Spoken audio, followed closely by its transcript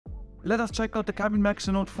Let us check out the Cabin Max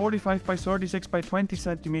Anode 45 by 36 by 20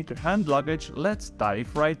 cm hand luggage. Let's dive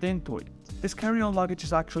right into it. This carry-on luggage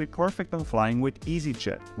is actually perfect when flying with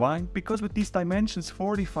EasyJet. Why? Because with these dimensions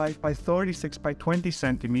 45 by 36 by 20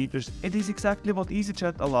 centimeters, it is exactly what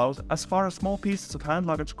EasyJet allows as far as small pieces of hand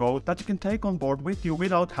luggage go that you can take on board with you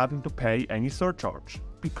without having to pay any surcharge.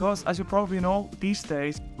 Because, as you probably know, these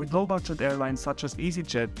days, with low-budget airlines such as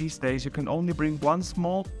EasyJet, these days you can only bring one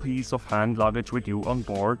small piece of hand luggage with you on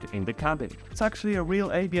board in the cabin. It's actually a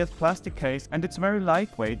real ABS plastic case and it's very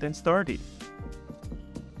lightweight and sturdy.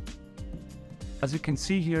 As you can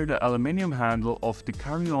see here, the aluminium handle of the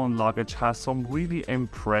carry-on luggage has some really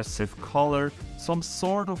impressive color, some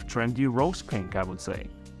sort of trendy rose pink, I would say.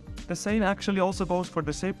 The same actually also goes for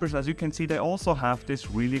the zippers. As you can see, they also have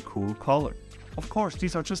this really cool color. Of course,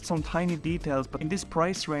 these are just some tiny details, but in this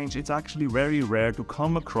price range it's actually very rare to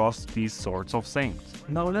come across these sorts of things.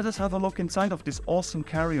 Now let us have a look inside of this awesome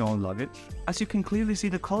carry-on luggage. As you can clearly see,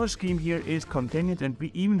 the color scheme here is continued and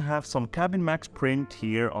we even have some Cabin Max print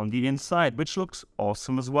here on the inside, which looks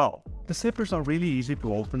awesome as well. The zippers are really easy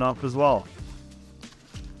to open up as well.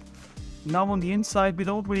 Now on the inside we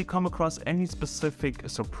don't really come across any specific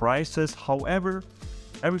surprises, however,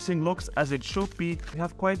 everything looks as it should be. We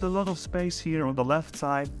have quite a lot of space here on the left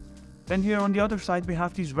side. Then here on the other side we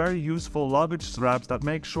have these very useful luggage straps that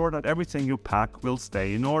make sure that everything you pack will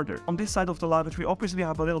stay in order. On this side of the luggage we obviously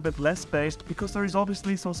have a little bit less space because there is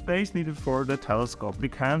obviously some space needed for the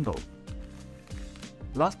telescopic handle.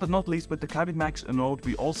 Last but not least, with the Cabin Max Anode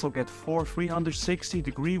we also get 4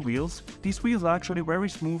 360-degree wheels. These wheels are actually very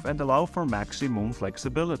smooth and allow for maximum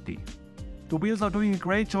flexibility. The wheels are doing a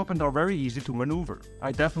great job and are very easy to maneuver.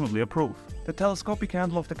 I definitely approve. The telescopic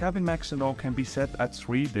handle of the Cabin Max Anode can be set at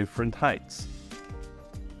 3 different heights.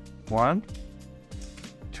 1,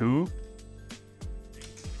 2,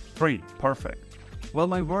 3. Perfect. Well,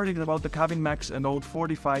 my verdict about the Cabin Max Anode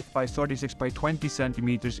 45 by 36 by 20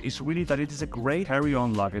 centimeters is really that it is a great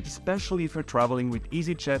carry-on luggage, especially if you're traveling with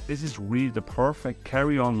EasyJet. This is really the perfect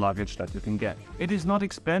carry-on luggage that you can get. It is not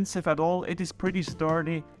expensive at all, it is pretty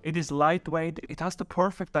sturdy, it is lightweight, it has the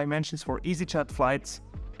perfect dimensions for EasyJet flights,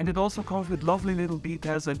 and it also comes with lovely little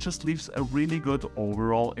details and just leaves a really good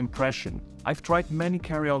overall impression. I've tried many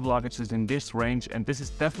carry-on luggages in this range and this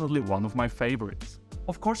is definitely one of my favorites.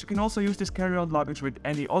 Of course, you can also use this carry-on luggage with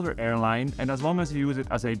any other airline, and as long as you use it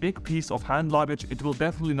as a big piece of hand luggage, it will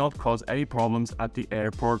definitely not cause any problems at the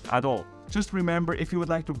airport at all. Just remember, if you would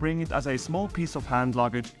like to bring it as a small piece of hand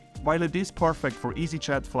luggage, while it is perfect for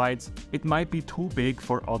EasyJet flights, it might be too big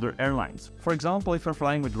for other airlines. For example, if you're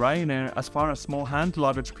flying with Ryanair, as far as small hand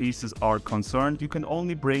luggage pieces are concerned, you can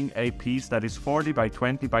only bring a piece that is 40 by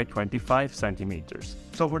 20 by 25 centimeters.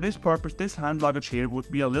 So for this purpose, this hand luggage here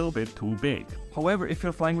would be a little bit too big. However, if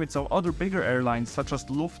you're flying with some other bigger airlines such as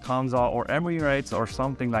Lufthansa or Emirates or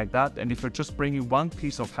something like that, and if you're just bringing one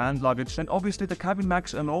piece of hand luggage, then obviously the Cabin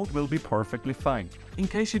Max Anode will be perfectly fine. In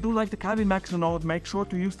case you do like the Cabin Max Anode, make sure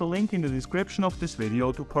to use the link in the description of this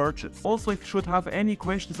video to purchase. Also, if you should have any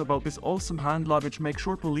questions about this awesome hand luggage, make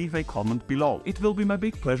sure to leave a comment below. It will be my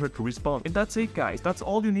big pleasure to respond. And that's it, guys. That's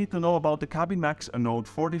all you need to know about the Cabin Max Anode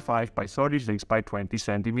 45 by 36 by 20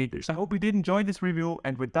 centimeters. I hope you did enjoy this review,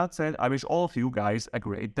 and with that said, I wish all of you guys a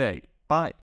great day. Bye!